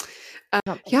fine.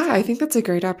 I think that's a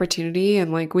great opportunity,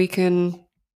 and like we can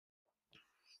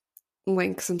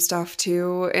link some stuff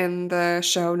too in the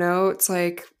show notes,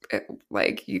 like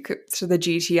you could to the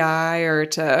GTI or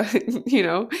to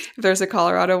if there's a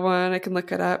Colorado one, I can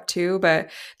look it up too. But I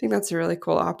think that's a really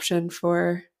cool option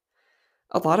for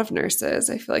a lot of nurses.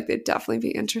 I feel like they'd definitely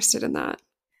be interested in that.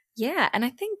 Yeah, and I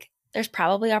think there's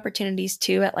probably opportunities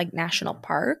too at like national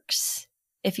parks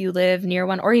if you live near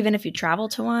one, or even if you travel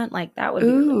to one. Like that would be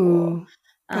really cool.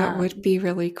 That would be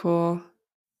really cool.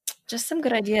 Just some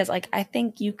good ideas. Like I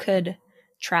think you could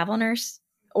travel nurse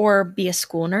or be a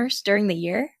school nurse during the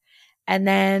year, and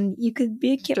then you could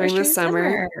be a camp nurse during the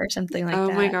summer or something like that.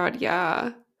 Oh my God,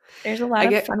 yeah. There's a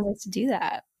lot of fun ways to do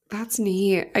that. That's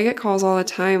neat. I get calls all the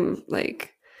time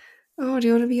like, "Oh, do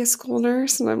you want to be a school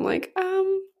nurse?" And I'm like,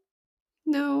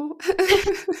 no.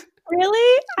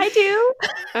 Really? I do.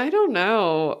 I don't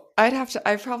know.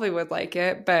 I probably would like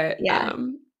it, but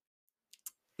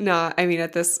no, I mean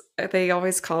they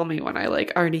always call me when I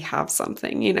like already have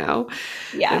something, Yeah.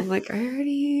 And I'm like,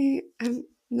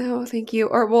 no, thank you.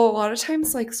 Or well, a lot of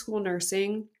times like school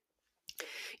nursing,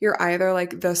 you're either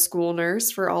like the school nurse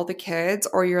for all the kids,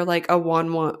 or you're like a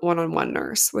one-on-one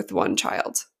nurse with one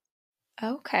child.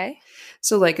 Okay.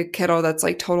 So like a kiddo that's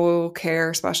like total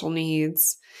care, special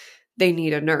needs, they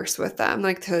need a nurse with them,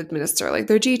 like to administer like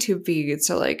their G-tube feeds,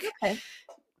 to like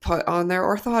put on their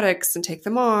orthotics and take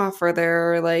them off, or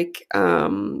their like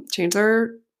change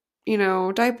their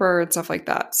diaper and stuff like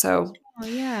that. So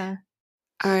I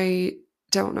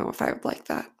don't know if I would like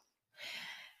that.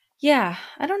 Yeah,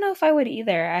 I don't know if I would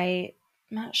either. I'm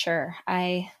not sure.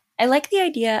 I like the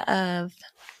idea of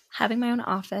having my own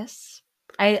office.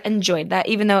 I enjoyed that,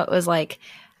 even though it was like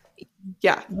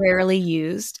rarely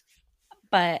used.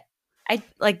 But I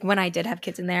like when I did have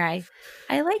kids in there,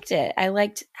 I liked it. I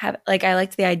liked I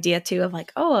liked the idea too of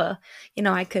like, oh,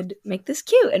 I could make this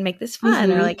cute and make this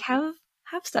fun, or like have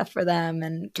stuff for them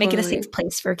and make it a safe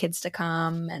place for kids to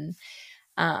come. And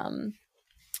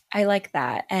I like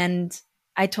that. And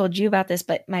I told you about this,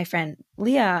 but my friend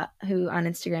Leah, who on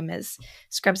Instagram is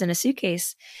Scrubs in a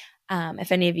Suitcase,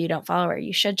 if any of you don't follow her,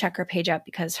 you should check her page out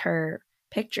because her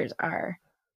pictures are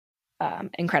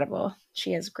incredible.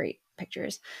 She has great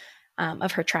pictures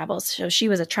of her travels. So she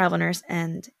was a travel nurse,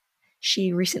 and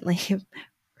she recently,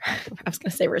 I was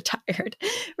going to say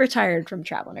retired from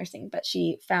travel nursing, but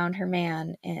she found her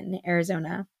man in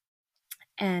Arizona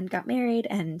and got married,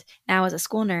 and now is a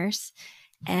school nurse.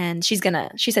 And she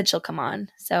said she'll come on.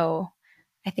 So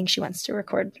I think she wants to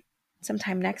record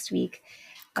sometime next week.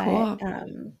 Cool. But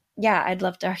yeah, I'd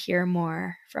love to hear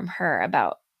more from her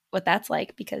about what that's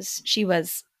like, because she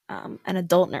was an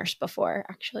adult nurse before,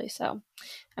 actually. So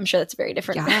I'm sure that's very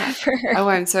different for her. Oh,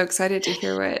 I'm so excited to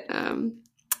hear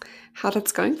how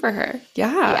that's going for her.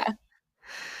 Yeah.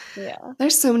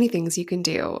 There's so many things you can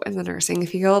do in the nursing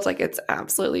field. Like, it's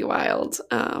absolutely wild.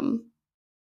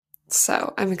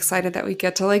 So I'm excited that we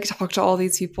get to like talk to all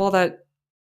these people that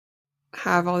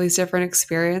have all these different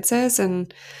experiences,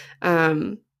 and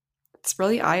it's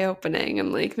really eye-opening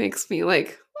and like makes me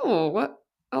like, oh, what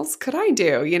else could I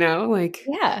do? Like,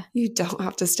 you don't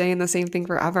have to stay in the same thing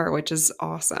forever, which is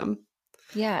awesome.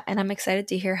 Yeah. And I'm excited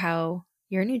to hear how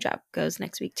your new job goes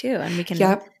next week too. And we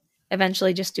can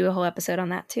eventually just do a whole episode on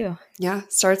that too. Yeah.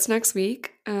 Starts next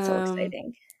week. So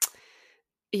exciting.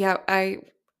 Yeah.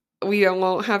 We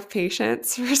won't have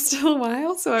patience for still a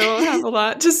while, so I won't have a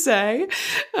lot to say.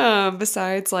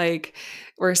 Besides, like,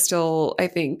 we're still, I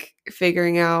think,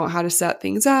 figuring out how to set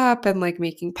things up and like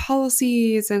making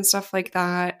policies and stuff like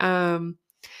that.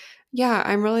 Yeah,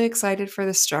 I'm really excited for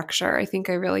the structure. I think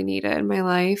I really need it in my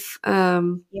life.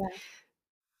 So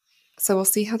we'll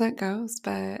see how that goes.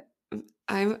 But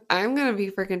I'm gonna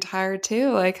be freaking tired too,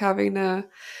 like having to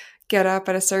get up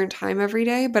at a certain time every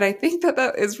day, but I think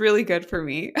that is really good for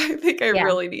me. I think I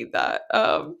really need that.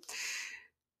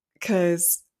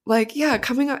 Cause like,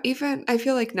 coming up, even I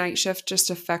feel like night shift just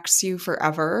affects you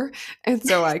forever. And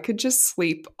so I could just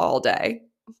sleep all day.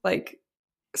 Like,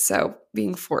 so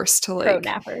being forced to like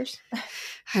pro nappers.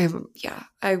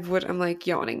 I'm like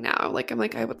yawning now. I'm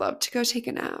like, I would love to go take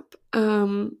a nap.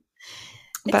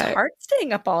 It's hard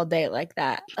staying up all day like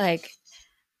that. Like,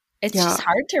 it's just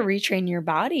hard to retrain your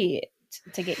body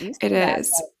to get used to that. It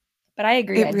is. But I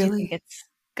agree. I do think it's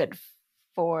good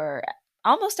for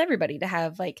almost everybody to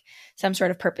have like some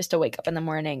sort of purpose to wake up in the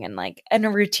morning, and a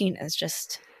routine is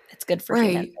just, it's good for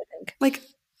humans, I think. Like,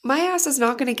 my ass is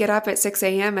not going to get up at 6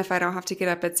 a.m. if I don't have to get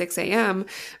up at 6 a.m.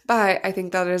 But I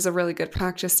think that is a really good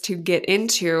practice to get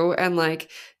into and like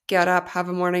get up, have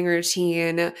a morning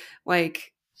routine,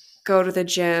 like go to the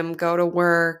gym, go to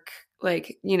work,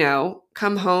 like,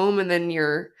 come home, and then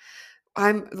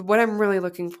what I'm really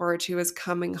looking forward to is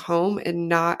coming home and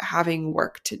not having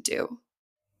work to do.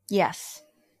 Yes.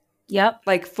 Yep.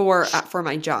 Like for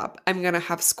my job, I'm going to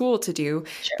have school to do,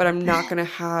 but I'm not going to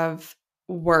have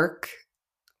work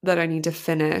that I need to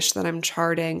finish, that I'm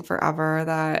charting forever,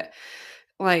 that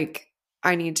like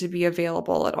I need to be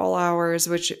available at all hours,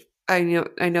 which I know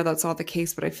that's not the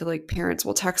case, but I feel like parents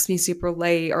will text me super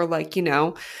late or like,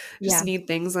 just need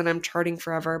things and I'm charting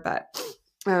forever. But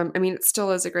I mean, it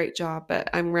still is a great job, but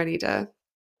I'm ready to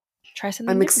try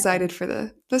something. I'm excited for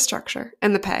the structure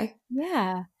and the pay.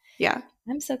 Yeah. Yeah.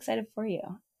 I'm so excited for you.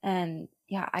 And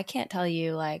yeah, I can't tell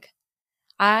you, like,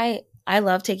 I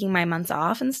love taking my months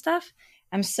off and stuff.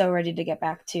 I'm so ready to get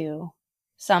back to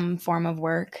some form of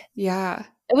work. Yeah.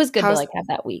 It was good to like have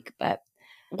that week, but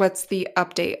what's the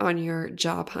update on your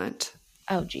job hunt?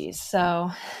 Oh geez.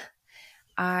 So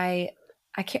I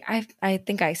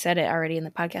think I said it already in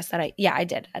the podcast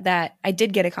that I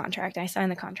did get a contract. I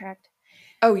signed the contract.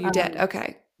 Oh, you did?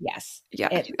 Okay. Yes.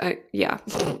 Yeah.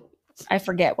 I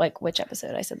forget like which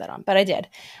episode I said that on, but I did.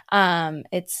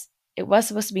 It was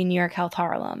supposed to be New York Health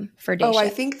Harlem for day shift. I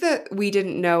think that we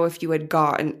didn't know if you had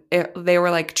gotten it. They were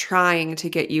like trying to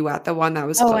get you at the one that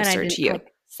was closer and I didn't, to you.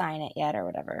 Like, sign it yet or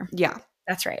whatever. Yeah.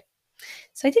 That's right.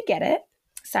 So I did get it.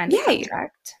 Signed the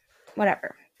contract.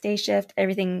 Whatever. Day shift,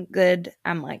 everything good.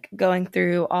 I'm like going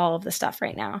through all of the stuff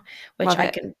right now, which I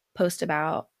can post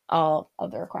about all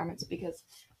of the requirements because,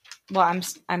 well, I'm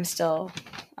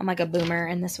like a boomer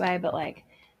in this way, but like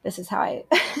this is how I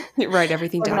write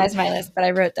everything down. Organize my list, but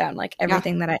I wrote down like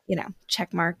everything that I,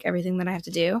 check mark everything that I have to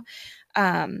do.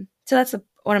 So that's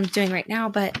what I'm doing right now.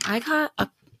 But I got a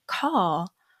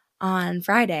call on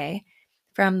Friday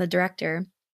from the director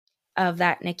of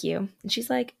that NICU, and she's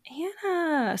like,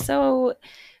 Hannah, so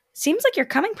seems like you're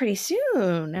coming pretty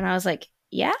soon. And I was like,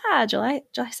 yeah, July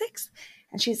 6th.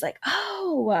 And she's like,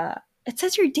 oh, it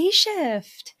says your day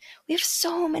shift. We have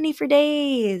so many for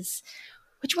days.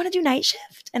 Would you want to do night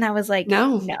shift? And I was like,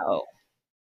 no.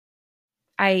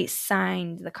 I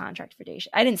signed the contract for day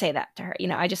shift. I didn't say that to her.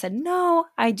 I just said, no,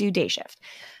 I do day shift.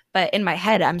 But in my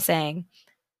head, I'm saying,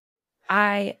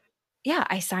 I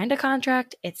signed a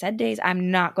contract. It said days.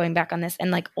 I'm not going back on this.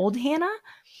 And like old Hannah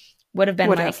would have been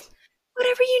like,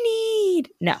 whatever you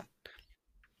need. No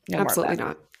absolutely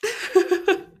not.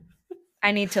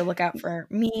 I need to look out for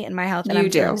me and my health, and I'm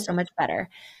doing so much better.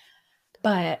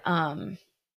 But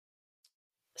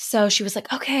so she was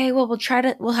like, okay, well,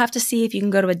 we'll have to see if you can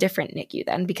go to a different NICU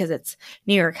then, because it's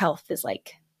New York Health is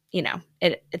like,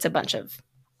 it's a bunch of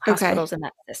hospitals in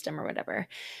that system or whatever.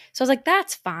 So I was like,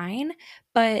 that's fine.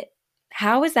 But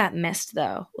how is that missed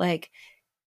though? Like,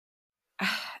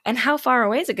 and how far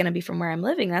away is it going to be from where I'm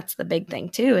living? That's the big thing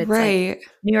too. It's like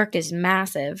New York is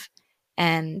massive.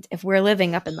 And if we're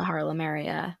living up in the Harlem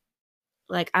area,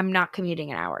 like I'm not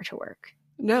commuting an hour to work.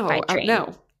 No,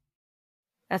 no.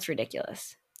 That's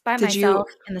ridiculous. By myself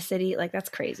in the city, like that's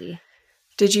crazy.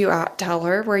 Did you tell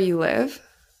her where you live?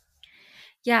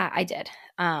 Yeah, I did.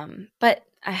 But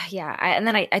and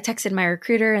then I texted my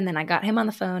recruiter, and then I got him on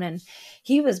the phone, and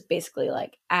he was basically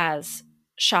like as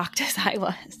shocked as I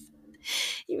was.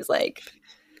 He was like,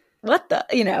 what the,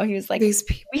 he was like, these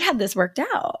people, we had this worked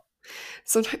out.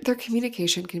 Sometimes their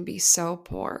communication can be so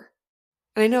poor.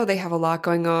 And I know they have a lot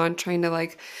going on trying to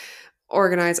like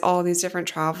organize all these different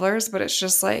travelers, but it's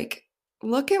just like,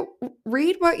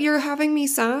 read what you're having me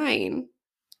sign.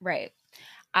 Right.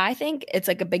 I think it's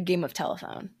like a big game of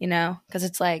telephone, because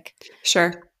it's like,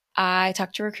 sure. I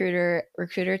talk to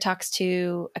recruiter talks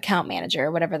to account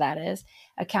manager, whatever that is.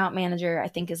 Account manager, I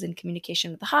think, is in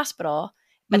communication with the hospital,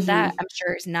 but that I'm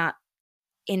sure is not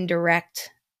in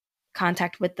direct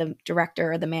contact with the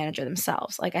director or the manager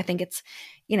themselves. Like, I think it's,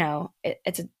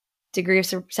 it's a degree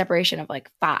of separation of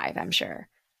like 5, I'm sure.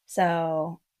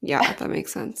 So yeah, that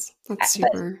makes sense. That's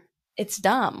super. It's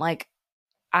dumb. Like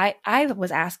I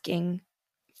was asking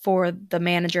for the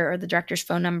manager or the director's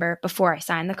phone number before I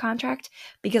signed the contract,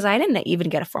 because I didn't even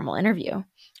get a formal interview.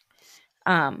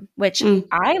 Which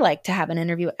I like to have an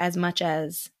interview as much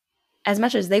as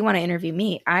they want to interview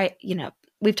me.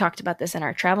 We've talked about this in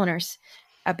our travel nurse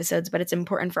episodes, but it's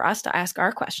important for us to ask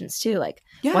our questions too. Like,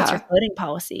 what's your floating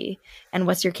policy and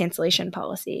what's your cancellation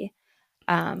policy?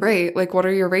 Right. Like, what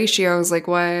are your ratios? Like,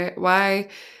 why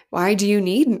do you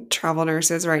need travel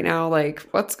nurses right now? Like,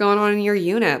 what's going on in your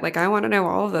unit? Like, I want to know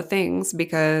all of the things,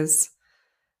 because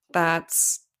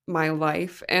that's my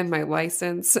life and my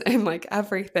license and like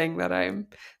everything that I'm,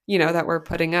 that we're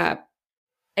putting up.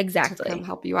 Exactly. To come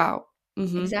help you out.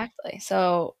 Mm-hmm. Exactly.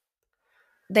 So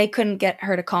they couldn't get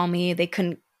her to call me. They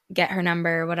couldn't get her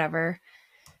number, whatever.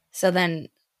 So then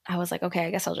I was like, okay,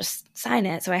 I guess I'll just sign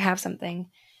it so I have something.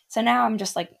 So now I'm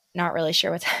just like not really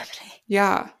sure what's happening.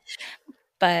 Yeah.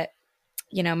 But,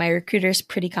 my recruiter's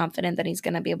pretty confident that he's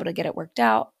going to be able to get it worked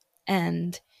out.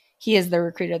 And he is the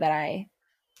recruiter that I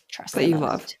trust. That you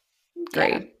love.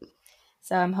 Great. Yeah.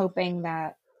 So I'm hoping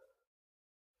that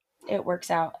it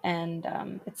works out, and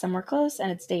it's somewhere close,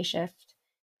 and it's day shift.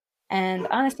 And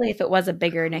honestly, if it was a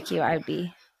bigger NICU, I would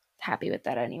be happy with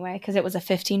that anyway, because it was a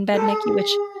 15-bed NICU, which,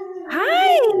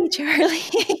 hi, Charlie.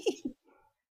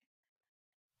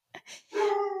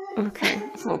 Okay,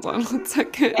 hold on 1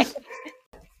 second.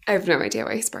 I have no idea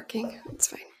why he's barking. It's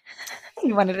fine.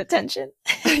 You wanted attention.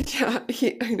 Yeah,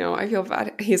 I know. I feel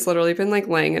bad. He's literally been like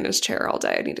laying in his chair all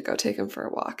day. I need to go take him for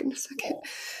a walk in a second.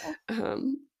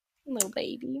 Little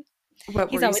baby.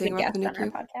 What he's were always you saying a guest on our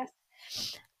podcast.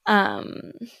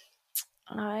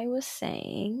 I was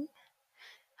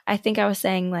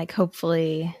saying, like,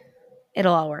 hopefully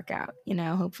it'll all work out,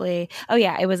 hopefully. Oh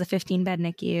yeah, it was a 15-bed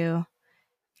NICU.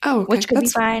 Oh, okay. Which could be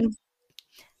fine.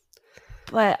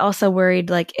 But also worried,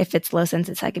 like, if it's low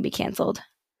census, I could be canceled.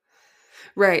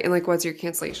 Right. And like, what's your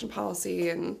cancellation policy?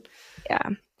 And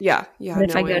yeah. But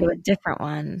if I go to a different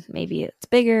one, maybe it's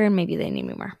bigger and maybe they need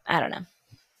me more. I don't know.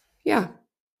 Yeah.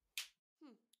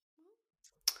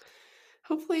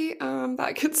 Hopefully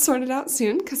that gets sorted out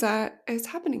soon, because that is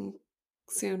happening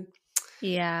soon.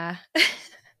 Yeah.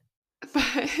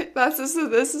 But this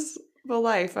is the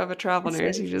life of a travel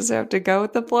nurse. You just have to go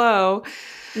with the flow.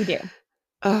 You do.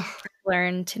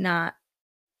 Learn to not.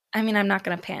 I mean, I'm not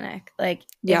going to panic. Like,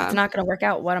 if it's not going to work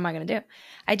out, what am I going to do?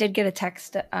 I did get a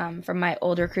text from my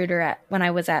old recruiter when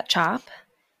I was at CHOP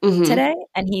today,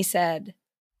 and he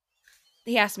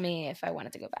asked me if I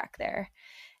wanted to go back there,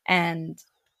 and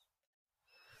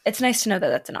it's nice to know that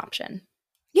that's an option.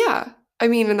 Yeah, I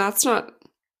mean, and that's not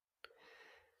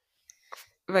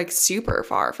like super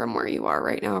far from where you are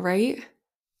right now, right?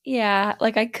 Yeah,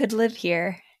 like I could live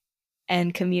here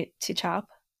and commute to CHOP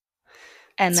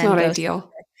and It's then not go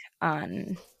ideal.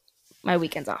 on my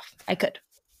weekends off. I could.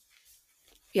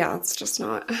 Yeah, it's just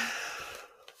not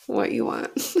what you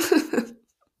want.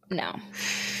 No.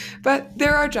 But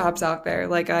there are jobs out there.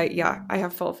 Like I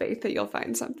have full faith that you'll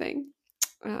find something.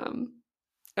 Or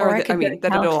I mean,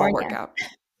 that it'll all work out.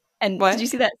 And what? Did you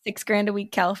see that $6,000 a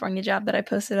week California job that I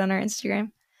posted on our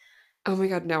Instagram? Oh my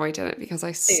God, no, I didn't because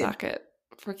I suck at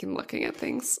freaking looking at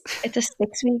things. It's a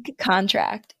 6-week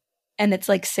contract and it's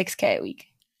like $6,000 a week.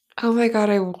 Oh my God,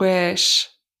 I wish.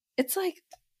 It's like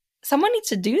someone needs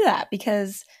to do that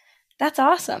because that's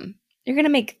awesome. You're going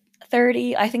to make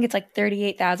 30, I think it's like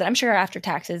 38,000. I'm sure after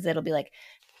taxes it'll be like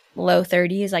low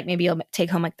 30s, like maybe you'll take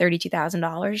home like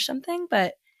 $32,000 or something,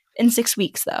 but in 6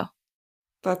 weeks though.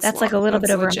 That's like a little bit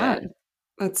over a month.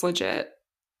 That's legit.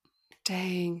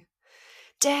 Dang.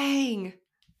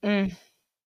 I'll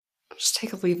just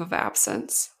take a leave of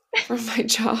absence from my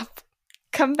job.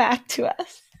 Come back to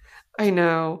us. I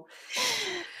know.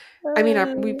 I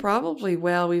mean, we probably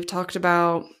will. We've talked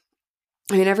about,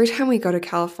 I mean, every time we go to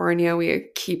California, we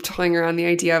keep toying around the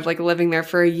idea of like living there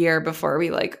for a year before we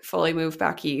like fully move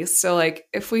back east. So like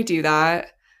if we do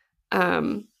that,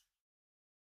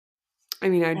 I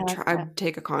mean, I'd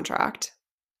take a contract.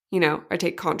 You know, I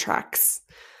take contracts,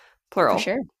 plural. For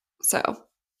sure. So,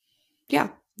 yeah.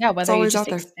 Yeah, whether you just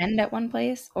extend at one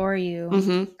place or you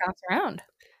bounce around.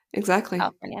 Exactly.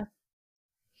 California.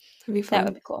 That'd be fun. That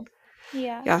would be cool.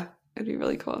 Yeah. Yeah, it'd be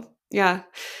really cool. Yeah.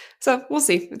 So we'll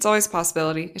see. It's always a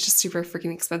possibility. It's just super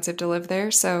freaking expensive to live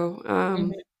there. So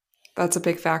that's a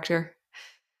big factor.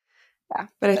 Yeah.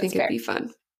 But I think it'd be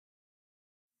fun.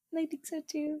 I think so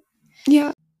too.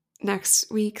 Yeah. Next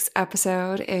week's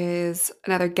episode is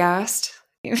another guest.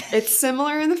 It's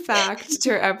similar in the fact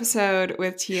to our episode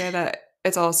with Tia that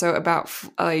it's also about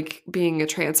like being a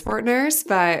transport nurse,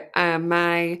 but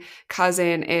my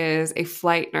cousin is a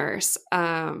flight nurse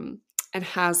and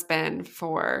has been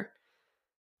for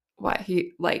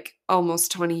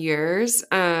almost 20 years.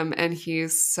 And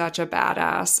he's such a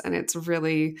badass and it's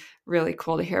really, really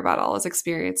cool to hear about all his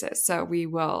experiences. So we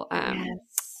will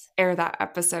air that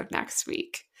episode next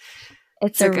week.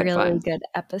 It's a really good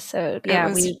episode.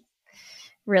 Yeah, we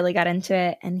really got into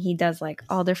it and he does like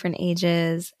all different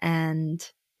ages and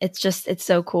it's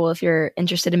so cool. If you're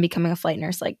interested in becoming a flight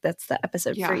nurse, like that's the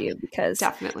episode for you because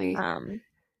definitely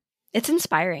it's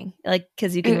inspiring, like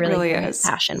because you can really hear his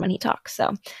passion when he talks.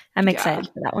 So I'm excited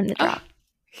for that one to drop.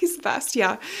 He's the best.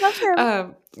 Yeah. Love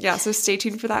him. Yeah. So stay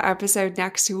tuned for that episode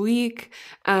next week.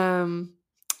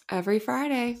 Every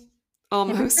Friday,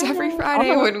 almost every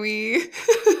Friday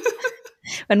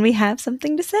when we have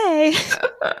something to say.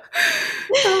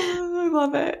 I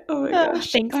love it. Oh my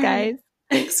gosh. Thanks, guys.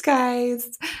 Thanks,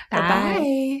 guys.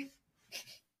 Bye.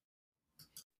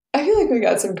 I feel like we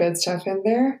got some good stuff in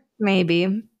there. Maybe.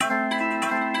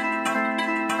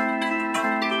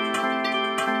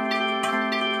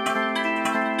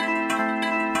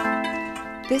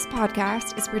 This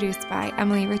podcast is produced by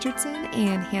Emily Richardson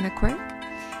and Hannah Quirk.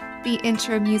 The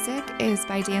intro music is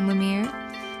by Dan Lemire.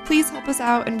 Please help us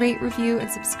out and rate, review,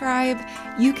 and subscribe.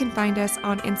 You can find us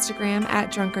on Instagram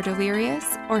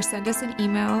 @drunkorddelirious or send us an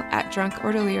email at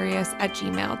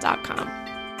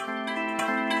drunkorddelirious@gmail.com.